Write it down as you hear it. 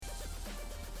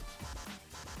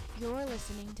You're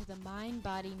listening to the Mind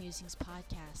Body Musings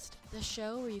podcast, the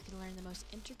show where you can learn the most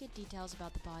intricate details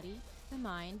about the body, the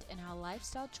mind, and how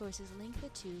lifestyle choices link the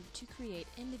two to create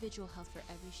individual health for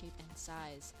every shape and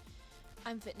size.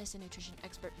 I'm fitness and nutrition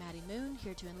expert Maddie Moon,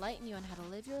 here to enlighten you on how to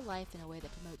live your life in a way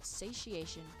that promotes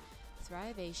satiation,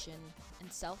 thrivation,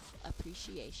 and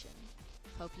self-appreciation.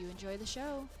 Hope you enjoy the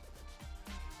show.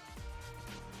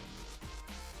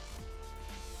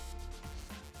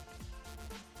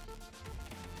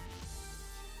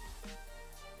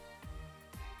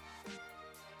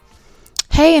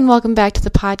 Hey, and welcome back to the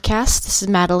podcast. This is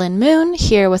Madeline Moon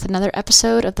here with another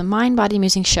episode of the Mind Body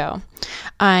Musing Show.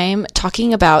 I'm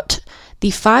talking about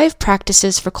the 5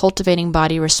 practices for cultivating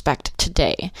body respect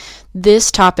today.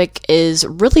 This topic is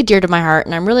really dear to my heart,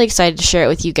 and I'm really excited to share it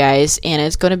with you guys, and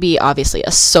it's going to be obviously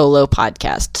a solo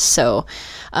podcast. So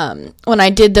when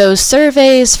I did those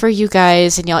surveys for you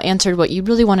guys and y'all answered what you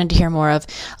really wanted to hear more of,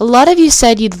 a lot of you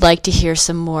said you'd like to hear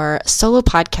some more solo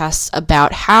podcasts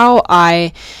about how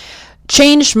I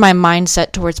changed my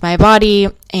mindset towards my body,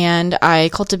 and I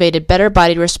cultivated better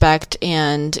body respect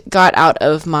and got out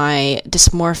of my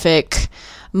dysmorphic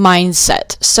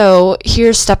mindset. So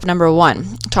here's step number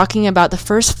 1, talking about the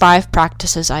first 5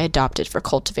 practices I adopted for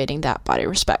cultivating that body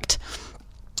respect.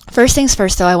 First things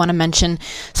first, though, I want to mention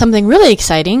something really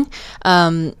exciting.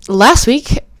 Last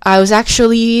week, I was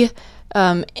actually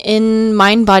in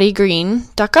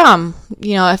mindbodygreen.com.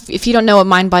 You know, if you don't know what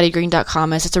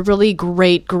mindbodygreen.com is, it's a really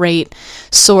great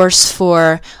source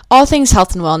for all things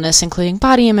health and wellness, including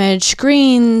body image,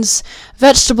 greens,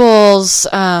 vegetables,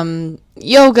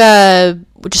 yoga,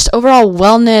 just overall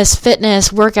wellness, fitness,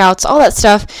 workouts, all that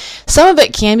stuff. Some of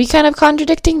it can be kind of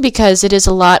contradicting because it is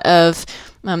a lot of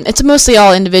it's mostly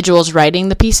all individuals writing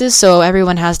the pieces, so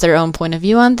everyone has their own point of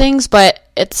view on things, but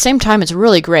at the same time, it's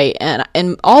really great,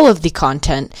 and all of the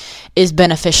content is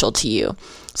beneficial to you.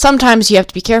 Sometimes you have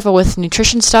to be careful with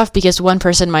nutrition stuff because one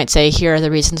person might say, here are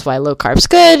the reasons why low carb is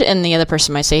good, and the other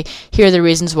person might say, here are the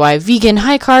reasons why vegan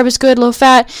high carb is good, low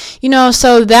fat,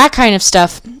 so that kind of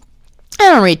stuff. I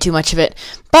don't read too much of it,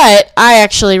 but I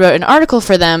actually wrote an article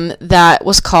for them that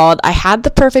was called I Had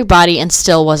the Perfect Body and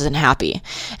Still Wasn't Happy,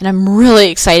 and I'm really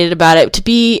excited about it. To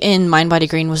be in Mind Body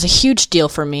Green was a huge deal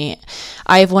for me.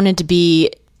 I wanted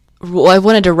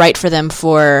to write for them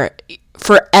for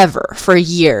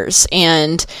years,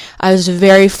 and I was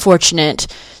very fortunate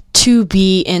to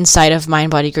be inside of Mind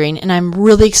Body Green, and I'm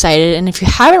really excited. And if you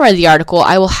haven't read the article,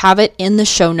 I will have it in the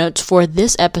show notes for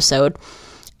this episode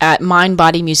at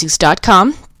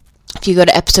mindbodymusings.com. If you go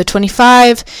to episode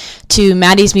 25 to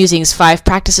Maddie's Musings 5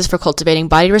 Practices for Cultivating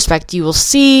Body Respect, you will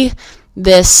see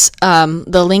this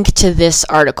the link to this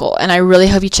article, and I really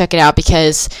hope you check it out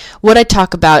because what I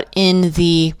talk about in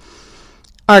the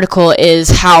article is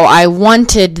how I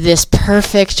wanted this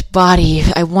perfect body.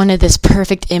 I wanted this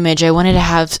perfect image. I wanted to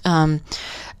have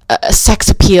a sex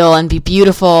appeal and be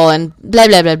beautiful and blah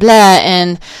blah blah blah,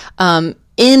 and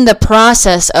in the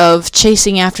process of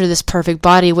chasing after this perfect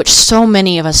body, which so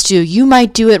many of us do, you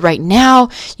might do it right now,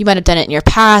 you might have done it in your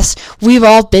past, we've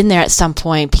all been there at some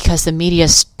point because the media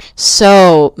is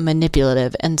so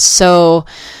manipulative and so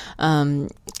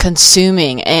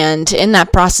consuming, and in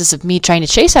that process of me trying to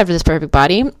chase after this perfect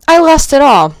body, I lost it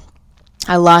all.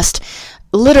 I lost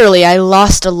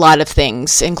a lot of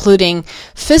things, including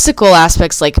physical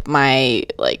aspects like my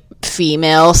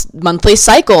female monthly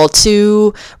cycle,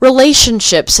 to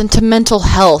relationships and to mental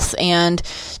health and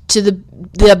to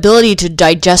the ability to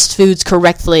digest foods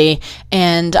correctly,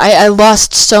 and I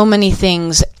lost so many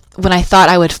things when I thought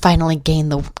I would finally gain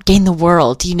the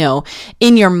world.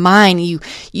 In your mind, you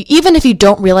even if you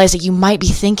don't realize it, you might be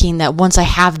thinking that once I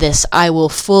have this, I will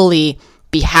fully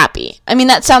be happy. I mean,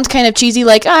 that sounds kind of cheesy,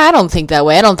 like, I don't think that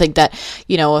way. I don't think that,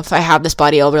 if I have this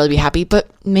body, I'll really be happy. But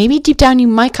maybe deep down, you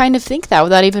might kind of think that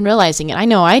without even realizing it. I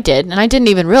know I did, and I didn't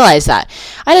even realize that.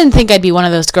 I didn't think I'd be one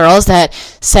of those girls that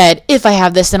said, if I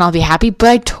have this, then I'll be happy, but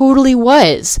I totally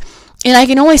was. And I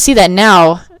can only see that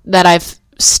now that I've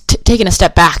taken a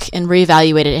step back and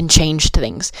reevaluated and changed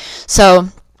things. So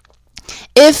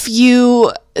if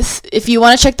you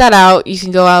want to check that out, you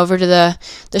can go over to the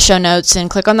show notes and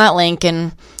click on that link,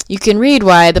 and you can read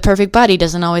why the perfect body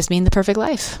doesn't always mean the perfect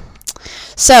life.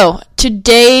 So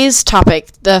today's topic,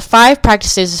 the 5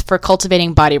 practices for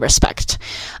cultivating body respect.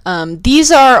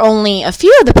 These are only a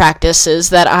few of the practices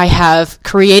that I have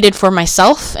created for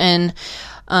myself, and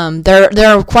there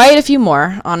are quite a few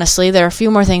more, honestly. There are a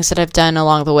few more things that I've done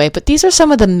along the way, but these are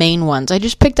some of the main ones. I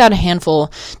just picked out a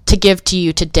handful to give to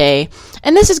you today,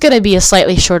 and this is going to be a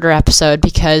slightly shorter episode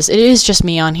because it is just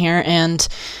me on here, and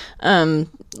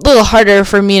little harder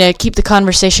for me to keep the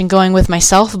conversation going with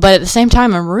myself, but at the same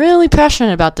time, I'm really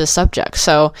passionate about this subject.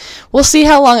 So we'll see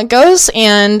how long it goes,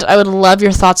 and I would love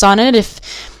your thoughts on it. If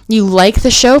you like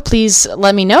the show, please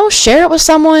let me know. Share it with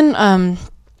someone.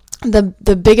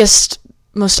 The biggest,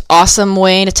 most awesome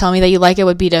way to tell me that you like it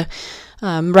would be to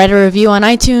write a review on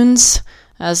iTunes.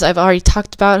 As I've already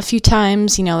talked about a few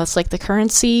times, that's like the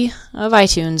currency of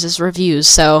iTunes is reviews.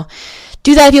 So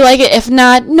do that if you like it. If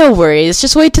not, no worries.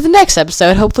 Just wait to the next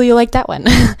episode. Hopefully you like that one.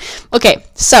 Okay,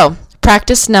 so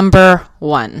practice number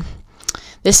 1.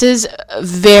 This is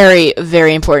very,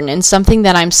 very important and something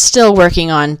that I'm still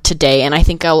working on today, and I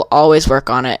think I'll always work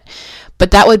on it.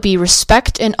 But that would be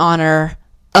respect and honor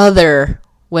other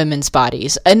women's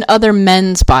bodies and other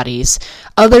men's bodies,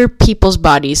 other people's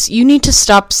bodies. You need to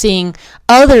stop seeing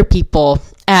other people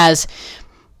as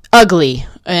ugly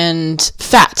and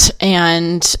fat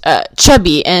and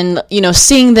chubby and,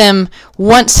 seeing them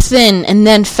once thin and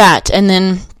then fat and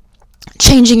then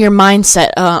changing your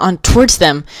mindset on towards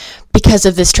them because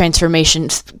of this transformation,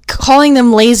 calling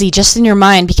them lazy just in your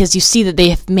mind because you see that they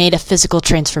have made a physical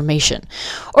transformation.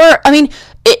 Or,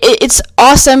 it's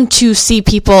awesome to see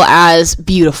people as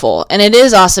beautiful, and it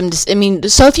is awesome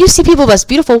so if you see people as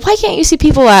beautiful, why can't you see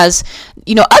people as,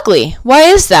 ugly? Why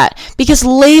is that? Because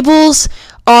labels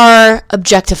are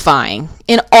objectifying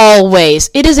in all ways.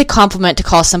 It is a compliment to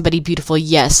call somebody beautiful,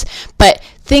 yes, but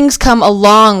things come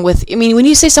along with, when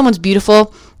you say someone's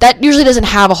beautiful, that usually doesn't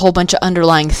have a whole bunch of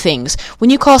underlying things.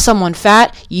 When you call someone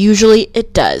fat, usually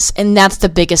it does, and that's the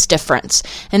biggest difference.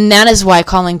 And that is why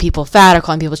calling people fat or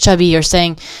calling people chubby or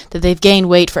saying that they've gained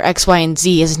weight for X, Y, and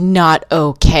Z is not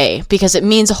okay, because it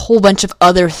means a whole bunch of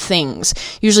other things.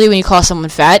 Usually when you call someone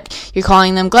fat, you're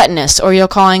calling them gluttonous, or you're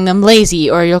calling them lazy,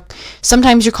 or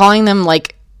sometimes you're calling them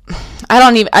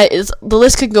the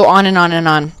list could go on and on and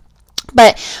on.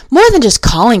 But more than just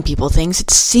calling people things,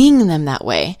 it's seeing them that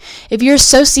way. If you're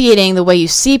associating the way you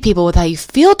see people with how you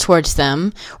feel towards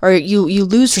them, or you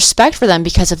lose respect for them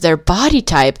because of their body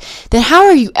type, then how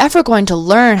are you ever going to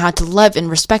learn how to love and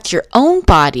respect your own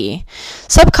body?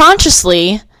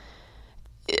 Subconsciously,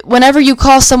 whenever you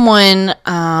call someone,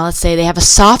 let's say they have a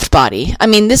soft body.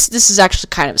 This is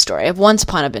actually kind of a story. Once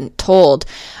upon I've been told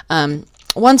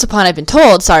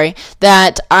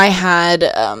that I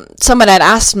had, someone had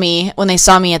asked me when they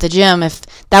saw me at the gym if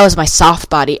that was my soft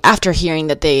body after hearing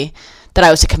that I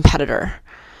was a competitor.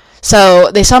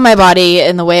 So they saw my body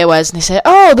and the way it was, and they said,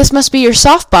 "Oh, this must be your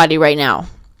soft body right now."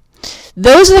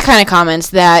 Those are the kind of comments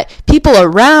that people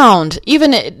around,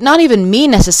 not even me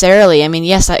necessarily,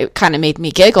 yes, that kind of made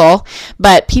me giggle,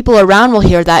 but people around will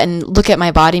hear that and look at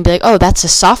my body and be like, "Oh, that's a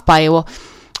soft body. Well,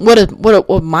 what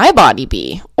would my body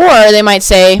be?" Or they might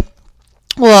say,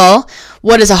 "Well,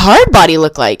 what does a hard body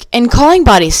look like?" And calling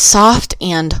bodies soft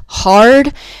and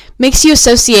hard makes you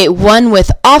associate one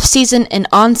with off-season and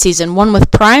on-season, one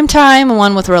with prime time and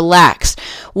one with relaxed,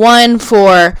 one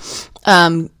for,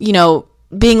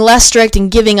 being less strict and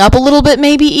giving up a little bit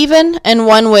maybe even, and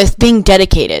one with being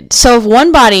dedicated. So if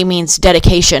one body means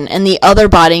dedication and the other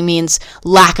body means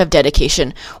lack of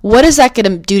dedication, what is that going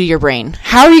to do to your brain?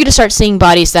 How are you going to start seeing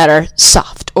bodies that are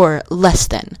soft or less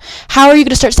than? How are you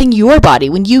going to start seeing your body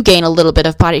when you gain a little bit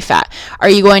of body fat? Are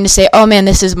you going to say, "Oh man,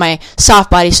 this is my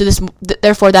soft body, so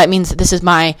therefore that means that this is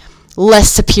my less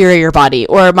superior body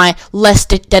or my less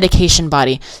dedication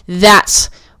body"? That's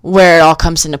where it all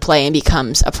comes into play and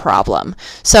becomes a problem.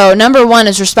 So number 1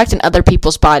 is respecting other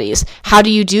people's bodies. How do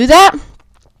you do that?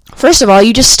 First of all,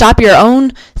 you just stop your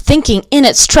own thinking in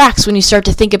its tracks when you start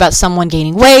to think about someone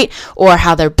gaining weight or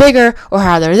how they're bigger or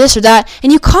how they're this or that,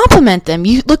 and you compliment them.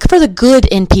 You look for the good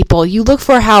in people. You look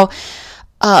for how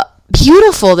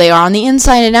beautiful they are on the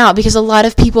inside and out, because a lot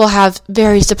of people have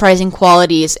very surprising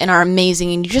qualities and are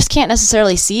amazing, and you just can't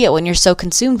necessarily see it when you're so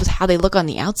consumed with how they look on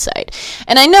the outside.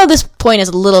 And I know this point is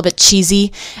a little bit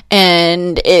cheesy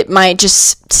and it might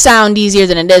just sound easier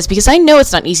than it is, because I know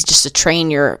it's not easy just to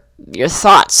train your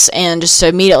thoughts and just to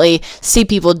immediately see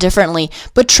people differently,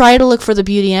 but try to look for the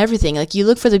beauty in everything. Like, you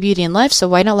look for the beauty in life, so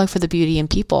why not look for the beauty in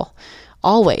people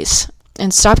always,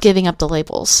 and stop giving up the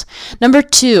labels. Number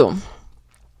 2,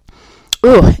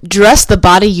 dress the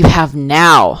body you have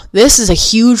now. This is a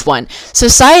huge one.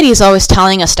 Society is always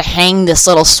telling us to hang this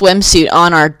little swimsuit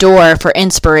on our door for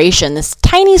inspiration, this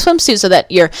tiny swimsuit, so that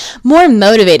you're more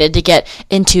motivated to get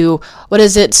into,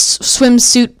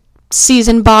 swimsuit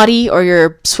season body or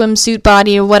your swimsuit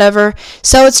body or whatever.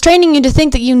 So it's training you to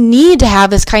think that you need to have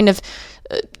this kind of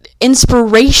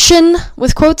inspiration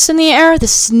with quotes in the air.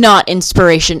 This is not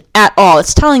inspiration at all.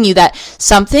 It's telling you that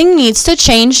something needs to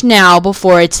change now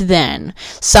before it's then.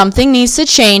 Something needs to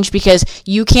change because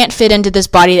you can't fit into this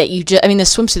body that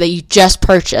this swimsuit that you just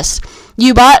purchased.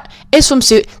 You bought a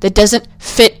swimsuit that doesn't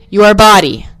fit your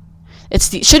body.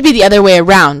 It should be the other way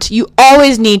around. You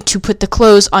always need to put the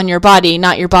clothes on your body,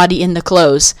 not your body in the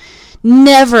clothes.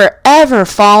 Never, ever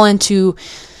fall into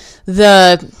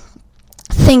the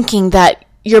thinking that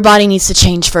your body needs to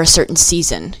change for a certain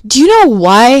season. Do you know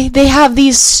why they have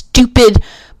these stupid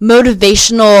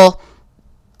motivational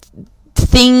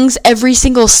things every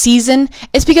single season?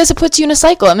 It's because it puts you in a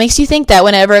cycle. It makes you think that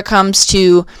whenever it comes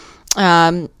to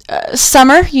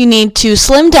summer, you need to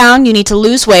slim down, you need to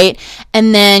lose weight,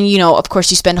 and then, of course,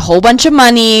 you spend a whole bunch of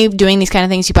money doing these kind of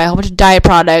things. You buy a whole bunch of diet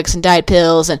products and diet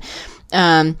pills and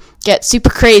get super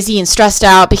crazy and stressed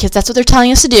out because that's what they're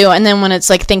telling us to do. And then when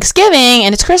it's like Thanksgiving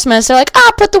and it's Christmas, they're like,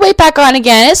 put the weight back on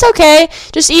again. It's okay.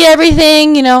 Just eat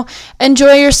everything,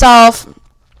 enjoy yourself.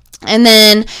 And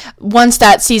then once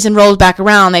that season rolls back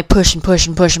around, they push and push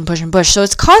and push and push and push. So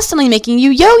it's constantly making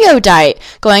you yo-yo diet,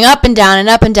 going up and down and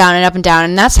up and down and up and down.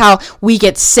 And that's how we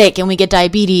get sick and we get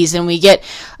diabetes and we get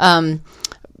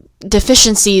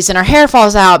deficiencies and our hair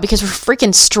falls out because we're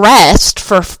freaking stressed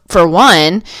for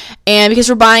one, and because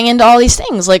we're buying into all these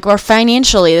things, like, or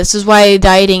financially. This is why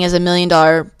dieting is $1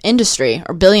 million industry,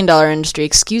 or $1 billion industry,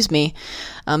 excuse me.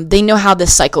 They know how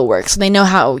this cycle works. They know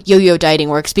how yo-yo dieting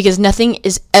works, because nothing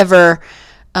is ever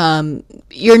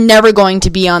you're never going to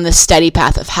be on the steady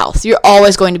path of health. You're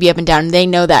always going to be up and down, and they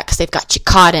know that because they've got you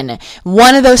caught in it.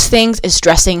 One of those things is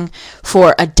dressing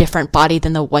for a different body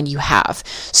than the one you have.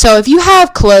 So if you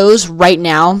have clothes right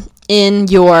now in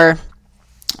your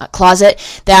closet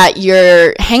that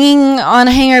you're hanging on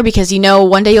a hanger because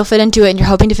one day you'll fit into it and you're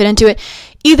hoping to fit into it,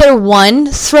 either one,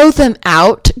 throw them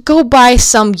out. Go buy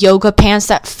some yoga pants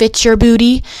that fit your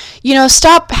booty.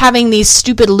 Stop having these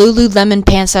stupid Lululemon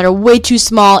pants that are way too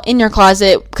small in your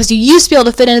closet because you used to be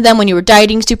able to fit into them when you were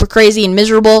dieting super crazy and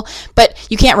miserable, but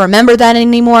you can't remember that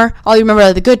anymore. All you remember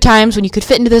are the good times when you could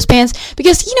fit into those pants,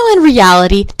 because, in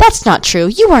reality, that's not true.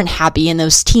 You weren't happy in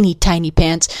those teeny tiny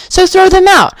pants, so throw them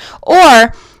out.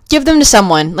 Or give them to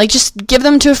someone. Like, just give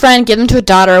them to a friend, give them to a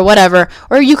daughter, or whatever.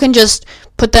 Or you can just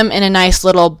put them in a nice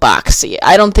little box.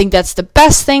 I don't think that's the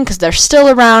best thing because they're still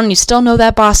around. You still know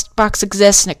that box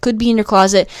exists and it could be in your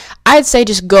closet. I'd say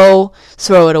just go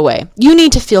throw it away. You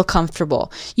need to feel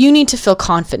comfortable. You need to feel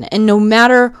confident. And no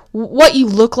matter what you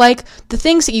look like, the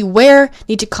things that you wear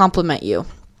need to complement you.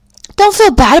 Don't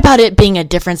feel bad about it being a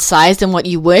different size than what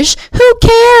you wish. Who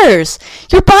cares?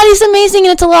 Your body's amazing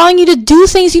and it's allowing you to do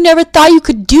things you never thought you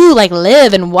could do, like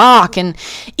live and walk and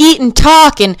eat and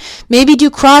talk and maybe do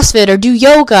CrossFit or do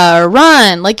yoga or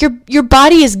run. Like, your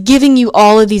body is giving you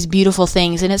all of these beautiful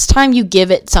things, and it's time you give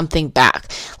it something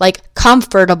back, like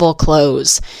comfortable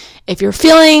clothes. If you're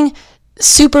feeling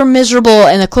super miserable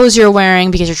in the clothes you're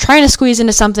wearing because you're trying to squeeze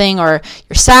into something, or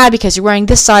you're sad because you're wearing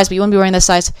this size but you want to be wearing this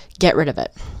size, get rid of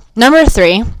it. Number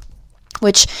 3,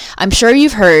 which I'm sure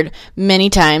you've heard many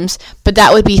times, but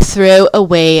that would be throw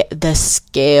away the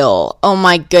scale. Oh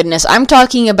my goodness. I'm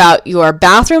talking about your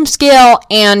bathroom scale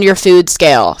and your food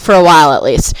scale, for a while at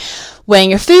least. Weighing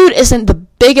your food isn't the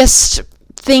biggest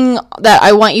thing that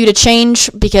I want you to change,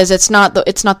 because it's not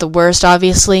the worst,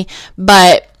 obviously,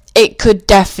 but it could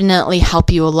definitely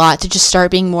help you a lot to just start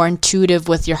being more intuitive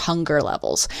with your hunger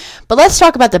levels. But let's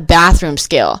talk about the bathroom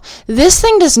scale. This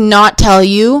thing does not tell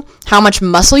you how much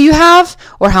muscle you have,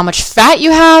 or how much fat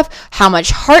you have, how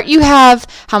much heart you have,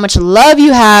 how much love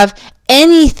you have,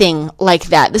 anything like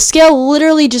that. The scale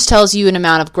literally just tells you an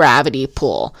amount of gravity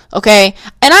pull, okay?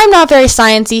 And I'm not very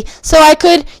sciencey, so I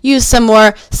could use some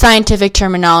more scientific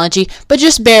terminology, but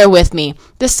just bear with me.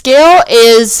 The scale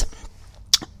is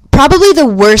probably the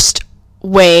worst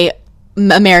way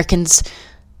Americans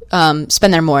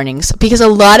spend their mornings, because a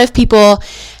lot of people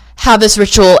have this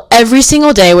ritual every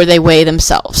single day where they weigh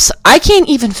themselves. I can't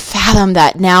even fathom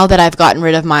that now that I've gotten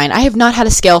rid of mine. I have not had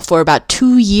a scale for about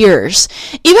 2 years.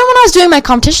 Even when I was doing my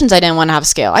competitions, I didn't want to have a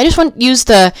scale. I just used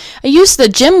the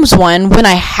gym's one when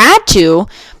I had to,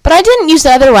 but I didn't use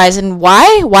it otherwise. And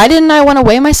why? Why didn't I want to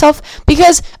weigh myself?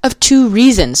 Because of 2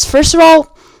 reasons. First of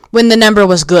all, when the number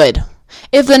was good.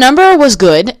 If the number was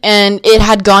good and it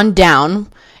had gone down,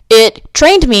 it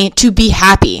trained me to be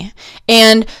happy.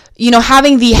 And,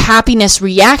 having the happiness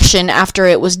reaction after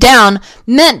it was down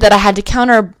meant that I had to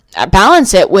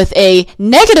counterbalance it with a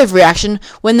negative reaction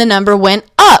when the number went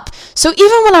up. So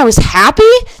even when I was happy,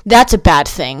 that's a bad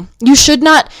thing.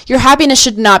 Your happiness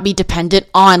should not be dependent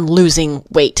on losing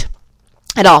weight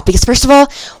at all. Because first of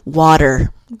all,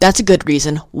 water. That's a good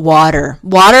reason. Water.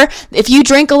 If you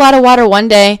drink a lot of water one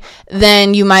day,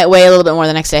 then you might weigh a little bit more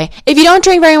the next day. If you don't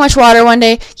drink very much water one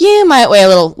day, you might weigh a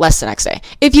little less the next day.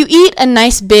 If you eat a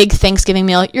nice big Thanksgiving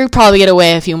meal, you're probably going to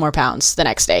weigh a few more pounds the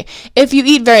next day. If you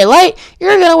eat very light,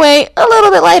 you're going to weigh a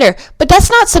little bit lighter. But that's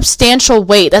not substantial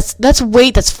weight. That's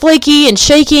weight that's flaky and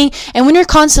shaking. And when you're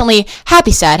constantly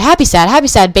happy, sad,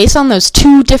 based on those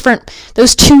 2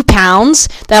 pounds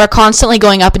that are constantly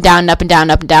going up and down and up and down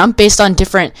and up and down based on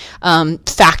different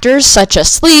factors such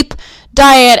as sleep,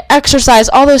 diet, exercise,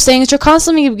 all those things, you're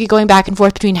constantly going back and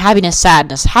forth between happiness,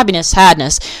 sadness.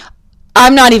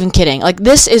 I'm not even kidding. Like,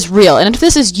 this is real. And if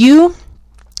this is you,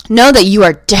 know that you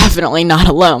are definitely not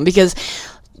alone, because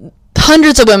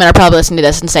hundreds of women are probably listening to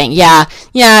this and saying, yeah,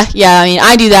 I mean,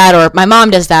 I do that, or my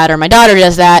mom does that, or my daughter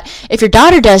does that. If your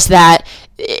daughter does that,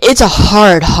 it's a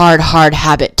hard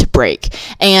habit to break.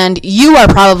 And you are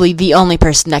probably the only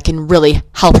person that can really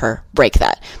help her break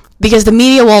that. Because the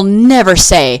media will never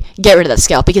say, get rid of that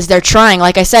scale. Because they're trying,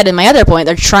 like I said in my other point,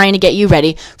 they're trying to get you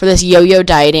ready for this yo-yo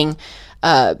dieting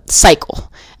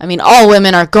cycle. I mean, all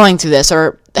women are going through this,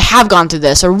 or have gone through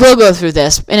this, or will go through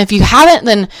this. And if you haven't,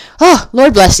 then, oh,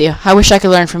 Lord bless you. I wish I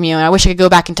could learn from you, and I wish I could go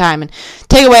back in time and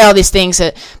take away all these things.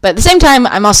 But at the same time,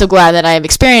 I'm also glad that I have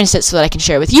experienced it so that I can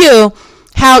share with you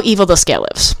how evil the scale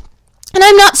is. And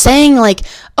I'm not saying, like,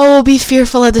 oh, be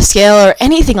fearful of the scale or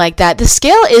anything like that. The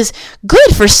scale is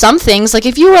good for some things. Like,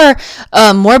 if you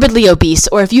are morbidly obese,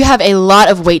 or if you have a lot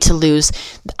of weight to lose,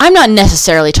 I'm not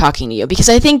necessarily talking to you, because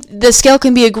I think the scale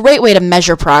can be a great way to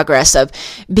measure progress of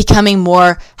becoming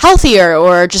more healthier,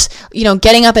 or just,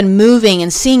 getting up and moving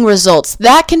and seeing results.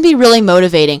 That can be really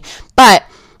motivating. But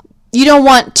you don't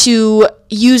want to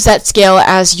use that scale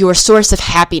as your source of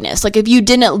happiness. Like, if you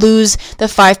didn't lose the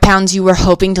 5 pounds you were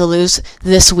hoping to lose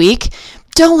this week,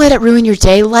 don't let it ruin your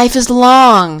day. Life is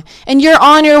long, and you're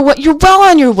well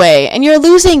on your way, and you're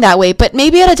losing that weight, but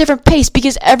maybe at a different pace,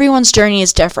 because everyone's journey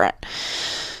is different.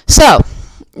 So,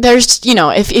 there's,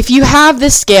 if you have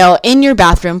this scale in your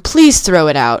bathroom, please throw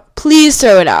it out. Please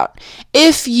throw it out.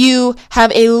 If you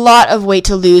have a lot of weight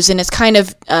to lose, and it's kind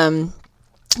of,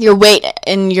 your weight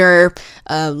and your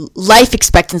life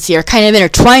expectancy are kind of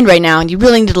intertwined right now, and you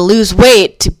really need to lose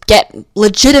weight to get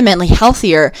legitimately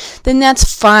healthier, then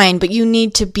that's fine. But you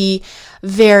need to be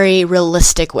very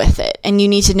realistic with it, and you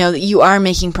need to know that you are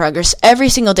making progress every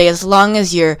single day. As long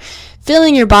as you're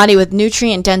filling your body with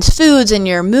nutrient-dense foods and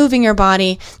you're moving your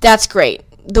body, that's great.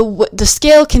 The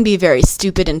scale can be very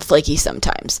stupid and flaky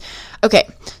sometimes. Okay,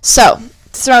 so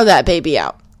throw that baby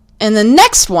out. And the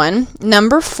next one,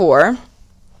 number 4,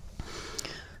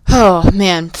 oh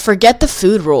man, forget the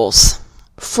food rules.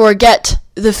 Forget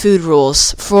the food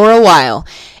rules for a while.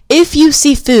 If you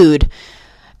see food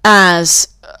as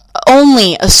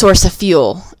only a source of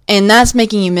fuel, and that's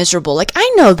making you miserable, like,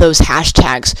 I know those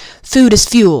hashtags, food is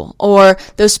fuel, or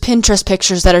those Pinterest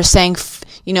pictures that are saying,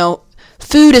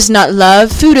 food is not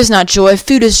love, food is not joy,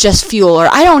 food is just fuel, or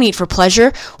I don't eat for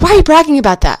pleasure. Why are you bragging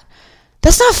about that?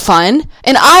 That's not fun.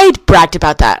 And I bragged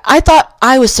about that. I thought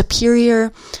I was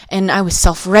superior, and I was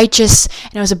self-righteous,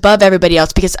 and I was above everybody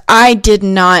else, because I did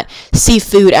not see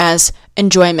food as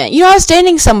enjoyment. I was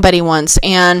dating somebody once,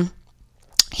 and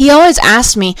he always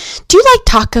asked me, do you like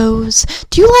tacos?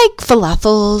 Do you like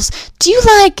falafels? Do you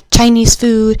like Chinese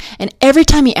food? And every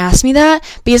time he asked me that,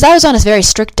 because I was on a very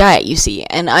strict diet, you see,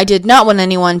 and I did not want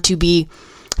anyone to be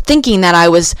thinking that I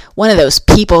was one of those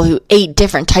people who ate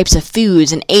different types of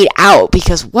foods and ate out,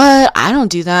 because what? I don't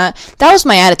do that. That was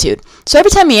my attitude. So every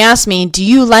time he asked me, do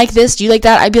you like this? Do you like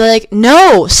that? I'd be like,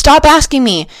 no, stop asking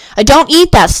me. I don't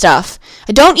eat that stuff.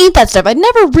 I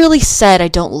never really said I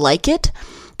don't like it,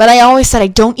 but I always said I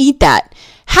don't eat that.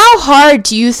 How hard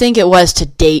do you think it was to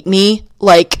date me?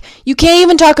 Like, you can't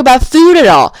even talk about food at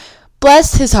all.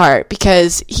 Bless his heart,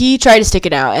 because he tried to stick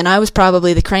it out, and I was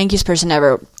probably the crankiest person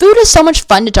ever. Food is so much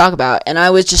fun to talk about, and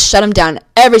I would just shut him down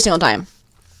every single time.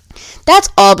 That's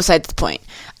all besides the point.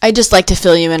 I just like to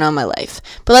fill you in on my life.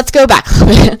 But let's go back a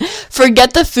little bit.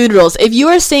 Forget the food rules. If you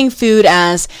are seeing food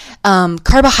as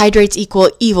carbohydrates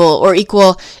equal evil, or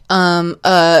equal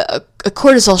a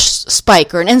cortisol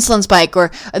spike, or an insulin spike,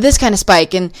 or this kind of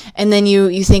spike, and then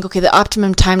you think, okay, the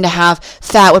optimum time to have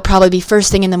fat would probably be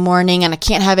first thing in the morning, and I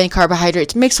can't have any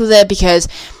carbohydrates mixed with it because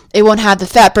it won't have the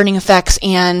fat burning effects,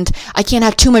 and I can't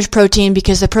have too much protein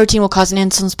because the protein will cause an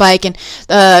insulin spike, and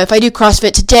if I do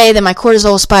CrossFit today, then my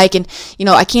cortisol will spike, and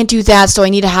I can't do that, so I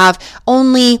need to have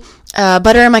only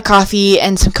butter in my coffee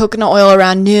and some coconut oil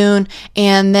around noon,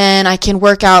 and then I can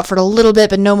work out for a little bit,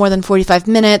 but no more than 45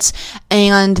 minutes,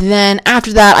 and then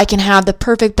after that I can have the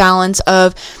perfect balance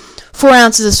of 4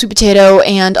 ounces of sweet potato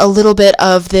and a little bit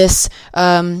of this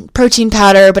protein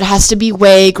powder, but it has to be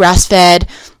whey, grass-fed.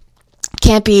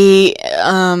 Can't be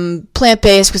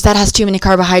plant-based because that has too many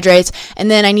carbohydrates, and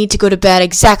then I need to go to bed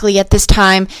exactly at this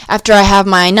time after I have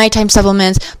my nighttime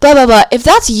supplements, blah, blah, blah. If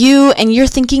that's you and you're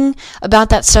thinking about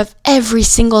that stuff every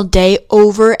single day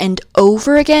over and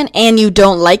over again and you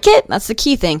don't like it, that's the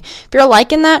key thing. If you're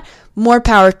liking that, more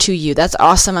power to you. That's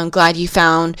awesome. I'm glad you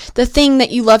found the thing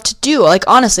that you love to do. Like,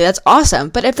 honestly, that's awesome.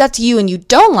 But if that's you and you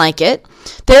don't like it,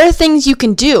 there are things you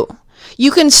can do.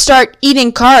 You can start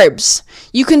eating carbs.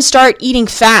 You can start eating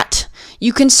fat.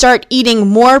 You can start eating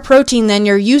more protein than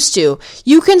you're used to.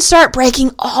 You can start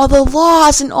breaking all the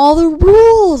laws and all the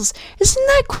rules. Isn't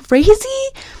that crazy?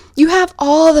 You have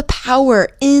all the power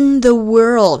in the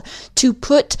world to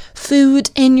put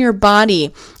food in your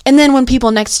body. And then when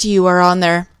people next to you are on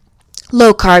their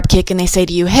low carb kick and they say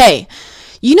to you, hey,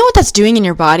 you know what that's doing in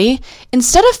your body?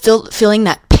 Instead of feeling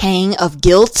that pang of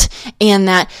guilt and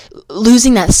that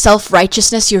losing that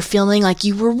self-righteousness you're feeling like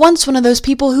you were once one of those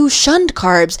people who shunned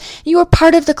carbs, you were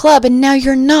part of the club and now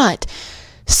you're not.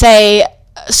 Say,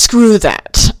 screw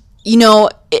that.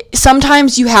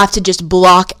 Sometimes you have to just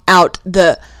block out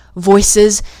the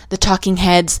voices, the talking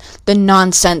heads, the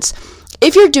nonsense.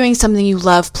 If you're doing something you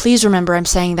love, please remember I'm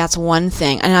saying that's one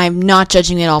thing, and I'm not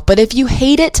judging it all. But if you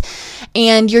hate it,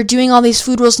 and you're doing all these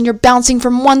food rules, and you're bouncing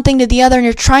from one thing to the other, and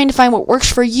you're trying to find what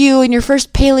works for you, and you're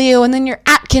first paleo, and then you're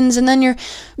Atkins, and then you're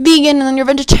vegan, and then you're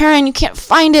vegetarian, you can't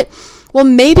find it, well,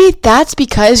 maybe that's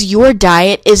because your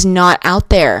diet is not out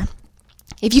there.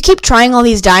 If you keep trying all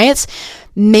these diets,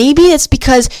 maybe it's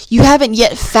because you haven't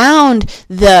yet found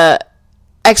the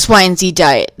X, Y, and Z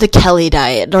diet, the Kelly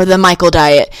diet, or the Michael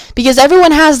diet, because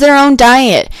everyone has their own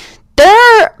diet.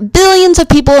 There are billions of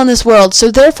people in this world,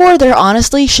 so therefore there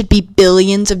honestly should be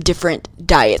billions of different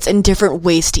diets and different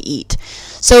ways to eat.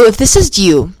 So if this is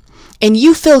you, and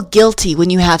you feel guilty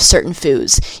when you have certain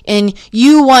foods, and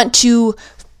you want to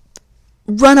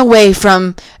run away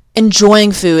from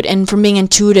enjoying food and from being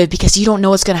intuitive because you don't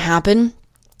know what's going to happen,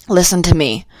 listen to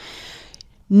me.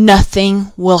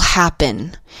 Nothing will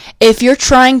happen. If you're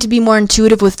trying to be more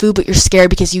intuitive with food, but you're scared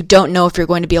because you don't know if you're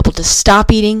going to be able to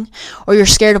stop eating, or you're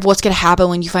scared of what's going to happen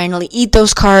when you finally eat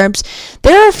those carbs,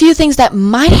 there are a few things that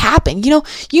might happen.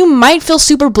 You might feel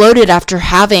super bloated after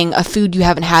having a food you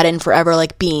haven't had in forever,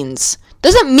 like beans.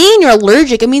 Doesn't mean you're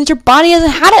allergic. It means your body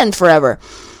hasn't had it in forever.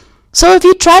 So if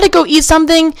you try to go eat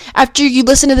something after you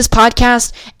listen to this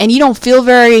podcast and you don't feel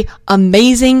very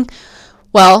amazing,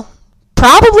 well,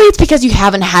 probably it's because you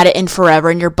haven't had it in forever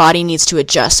and your body needs to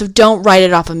adjust. So don't write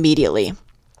it off immediately.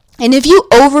 And if you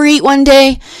overeat one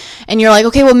day and you're like,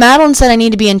 okay, well, Madeline said I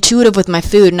need to be intuitive with my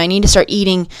food and I need to start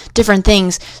eating different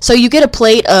things. So you get a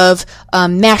plate of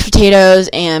mashed potatoes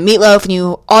and meatloaf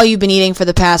and all you've been eating for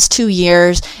the past 2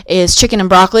 years is chicken and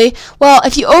broccoli. Well,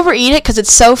 if you overeat it because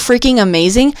it's so freaking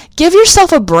amazing, give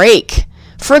yourself a break.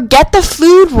 Forget the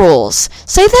food rules.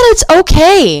 Say that it's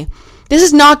okay. This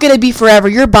is not going to be forever.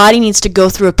 Your body needs to go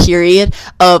through a period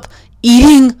of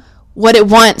eating what it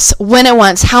wants, when it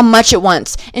wants, how much it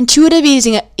wants. Intuitive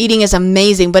eating is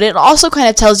amazing, but it also kind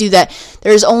of tells you that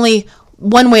there's only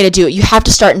one way to do it. You have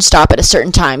to start and stop at a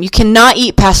certain time. You cannot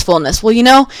eat past fullness. Well,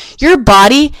 your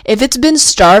body, if it's been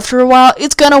starved for a while,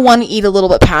 it's going to want to eat a little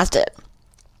bit past it.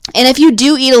 And if you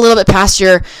do eat a little bit past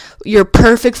your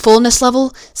perfect fullness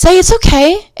level, say it's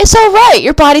okay. It's all right.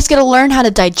 Your body's going to learn how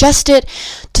to digest it,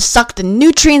 to suck the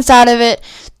nutrients out of it,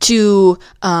 to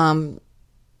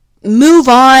move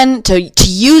on, to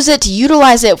use it, to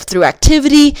utilize it through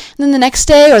activity. And then the next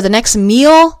day or the next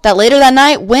meal, that later that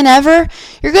night, whenever,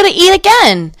 you're going to eat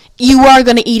again. You are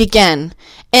going to eat again.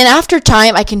 And after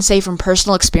time, I can say from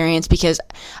personal experience, because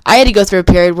I had to go through a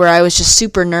period where I was just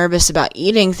super nervous about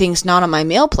eating things not on my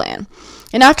meal plan.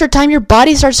 And after time, your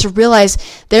body starts to realize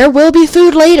there will be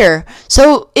food later,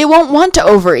 so it won't want to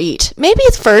overeat. Maybe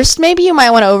at first, maybe you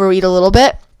might want to overeat a little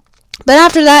bit, but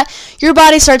after that, your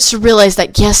body starts to realize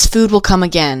that, yes, food will come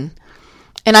again.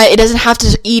 And it doesn't have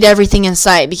to eat everything in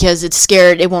sight because it's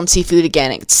scared it won't see food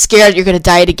again. It's scared you're going to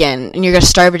diet again, and you're going to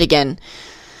starve it again.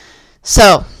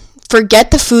 So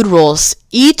forget the food rules.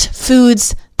 Eat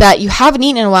foods that you haven't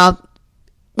eaten in a while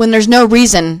when there's no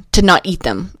reason to not eat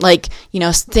them. Like, you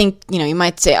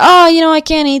might say, I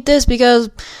can't eat this because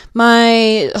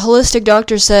my holistic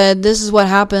doctor said this is what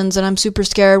happens and I'm super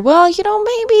scared. Well,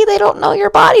 maybe they don't know your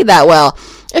body that well.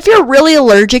 If you're really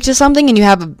allergic to something and you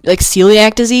have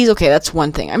celiac disease, okay, that's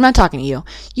one thing. I'm not talking to you.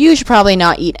 You should probably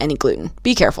not eat any gluten.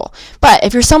 Be careful. But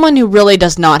if you're someone who really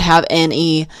does not have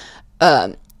any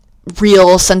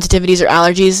real sensitivities or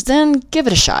allergies, then give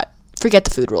it a shot. Forget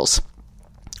the food rules.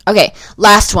 Okay,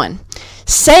 last one.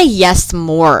 say yes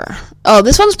more. Oh,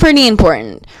 this one's pretty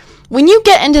important. When you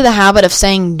get into the habit of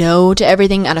saying no to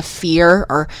everything out of fear,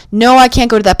 or no, I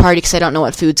can't go to that party because I don't know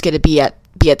what food's going to be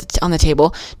on the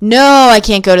table. No, I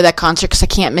can't go to that concert because I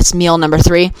can't miss meal number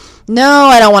 3. No,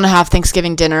 I don't want to have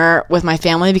Thanksgiving dinner with my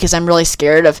family because I'm really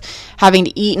scared of having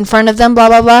to eat in front of them, blah,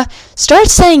 blah, blah. Start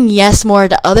saying yes more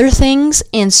to other things,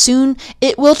 and soon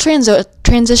it will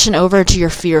transition over to your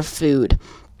fear of food.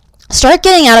 Start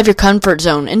getting out of your comfort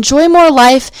zone. Enjoy more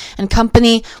life and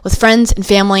company with friends and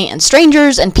family and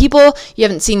strangers and people you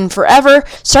haven't seen in forever.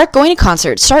 Start going to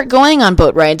concerts. Start going on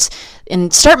boat rides.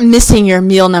 And start missing your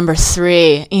meal number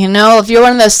 3. If you're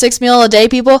one of those 6 meal a day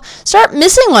people, start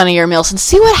missing one of your meals and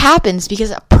see what happens,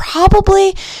 because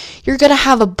probably you're going to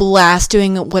have a blast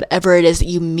doing whatever it is that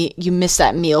you miss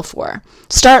that meal for.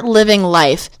 Start living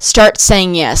life. Start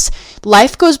saying yes.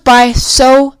 Life goes by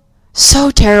so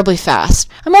terribly fast.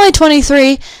 I'm only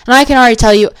 23, and I can already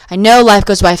tell you, I know life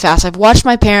goes by fast. I've watched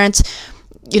my parents,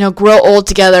 grow old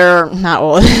together, not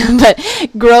old, but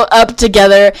grow up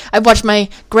together. I've watched my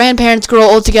grandparents grow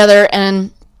old together,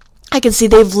 and I can see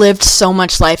they've lived so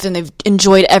much life, and they've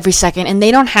enjoyed every second, and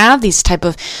they don't have these type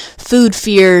of food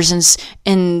fears,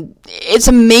 and it's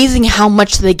amazing how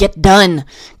much they get done,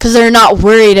 because they're not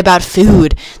worried about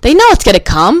food. They know it's going to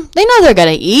come. They know they're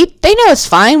going to eat. They know it's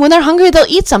fine. When they're hungry, they'll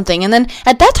eat something, and then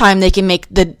at that time, they can make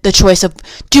the choice of,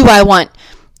 do I want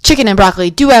chicken and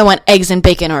broccoli? Do I want eggs and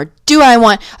bacon? Or do I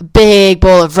want a big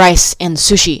bowl of rice and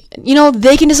sushi?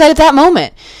 They can decide at that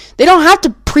moment. They don't have to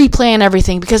pre-plan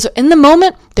everything, because in the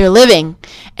moment, they're living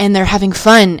and they're having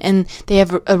fun and they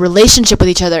have a relationship with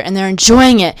each other and they're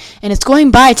enjoying it and it's going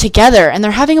by together and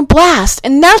they're having a blast.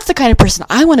 And that's the kind of person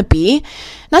I want to be.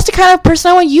 And that's the kind of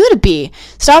person I want you to be.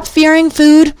 Stop fearing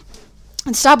food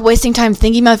and stop wasting time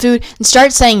thinking about food and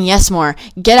start saying yes more.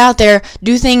 Get out there,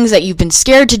 do things that you've been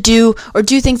scared to do, or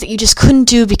do things that you just couldn't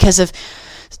do because of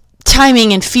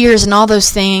timing and fears and all those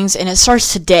things. And it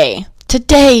starts today.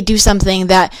 Today, do something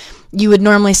that you would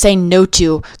normally say no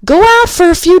to. Go out for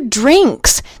a few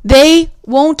drinks. They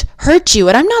won't hurt you.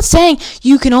 And I'm not saying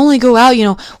you can only go out,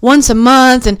 once a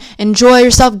month and enjoy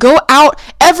yourself. Go out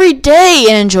every day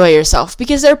and enjoy yourself,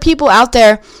 because there are people out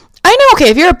there. I know, okay,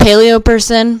 if you're a paleo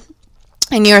person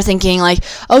and you're thinking like,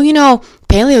 oh,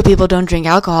 paleo people don't drink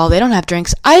alcohol. They don't have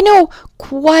drinks. I know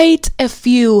quite a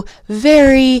few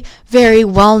very, very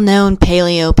well-known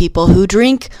paleo people who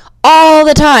drink all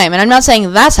the time. And I'm not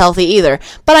saying that's healthy either,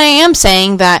 but I am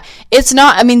saying that it's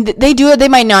not, they do it. They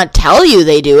might not tell you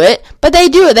they do it, but they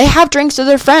do it. They have drinks with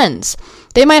their friends.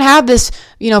 They might have this,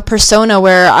 persona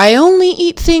where I only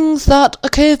eat things that a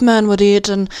caveman would eat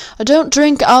and I don't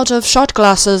drink out of shot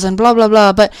glasses and blah, blah,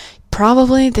 blah. But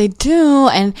probably they do,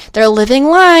 and they're living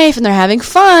life and they're having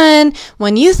fun.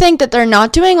 When you think that they're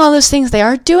not doing all those things, they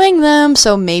are doing them,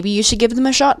 so maybe you should give them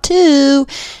a shot too.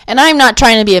 And I'm not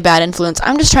trying to be a bad influence.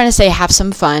 I'm just trying to say have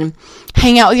some fun,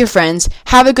 hang out with your friends,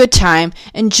 have a good time,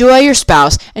 enjoy your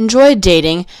spouse, enjoy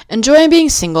dating, enjoy being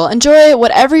single, enjoy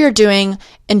whatever you're doing,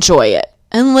 enjoy it,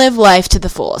 and live life to the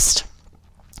fullest.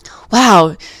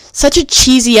 Wow. Such a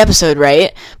cheesy episode,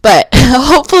 right? But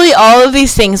hopefully all of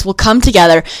these things will come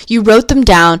together. You wrote them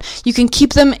down. You can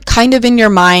keep them kind of in your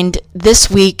mind this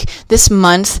week, this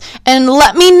month, and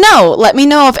let me know. Let me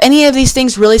know if any of these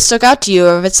things really stuck out to you,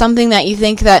 or if it's something that you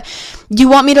think that you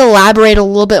want me to elaborate a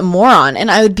little bit more on.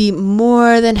 And I would be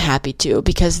more than happy to,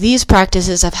 because these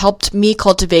practices have helped me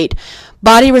cultivate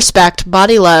body respect,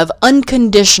 body love,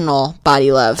 unconditional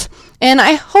body love. And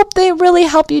I hope they really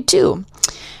help you too.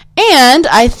 And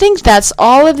I think that's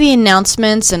all of the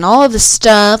announcements and all of the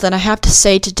stuff that I have to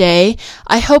say today.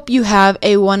 I hope you have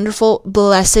a wonderful,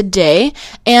 blessed day,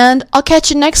 and I'll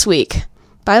catch you next week.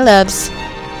 Bye, loves.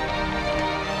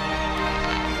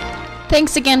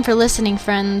 Thanks again for listening,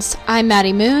 friends. I'm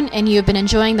Maddie Moon, and you have been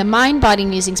enjoying the Mind Body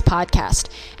Musings podcast.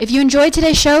 If you enjoyed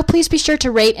today's show, please be sure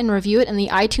to rate and review it in the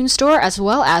iTunes store, as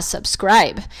well as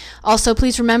subscribe. Also,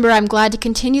 please remember I'm glad to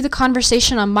continue the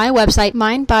conversation on my website,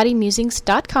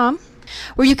 mindbodymusings.com,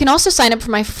 where you can also sign up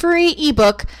for my free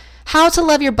ebook, How to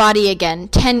Love Your Body Again,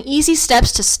 10 Easy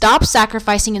Steps to Stop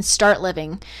Sacrificing and Start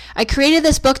Living. I created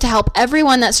this book to help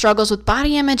everyone that struggles with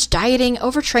body image, dieting,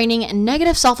 overtraining, and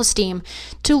negative self-esteem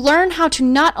to learn how to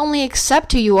not only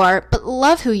accept who you are, but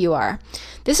love who you are.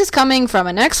 This is coming from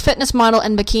an ex-fitness model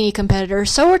and bikini competitor,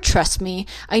 so trust me,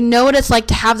 I know what it's like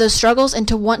to have those struggles and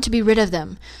to want to be rid of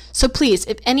them. So please,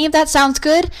 if any of that sounds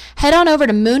good, head on over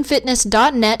to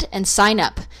moonfitness.net and sign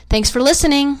up. Thanks for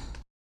listening.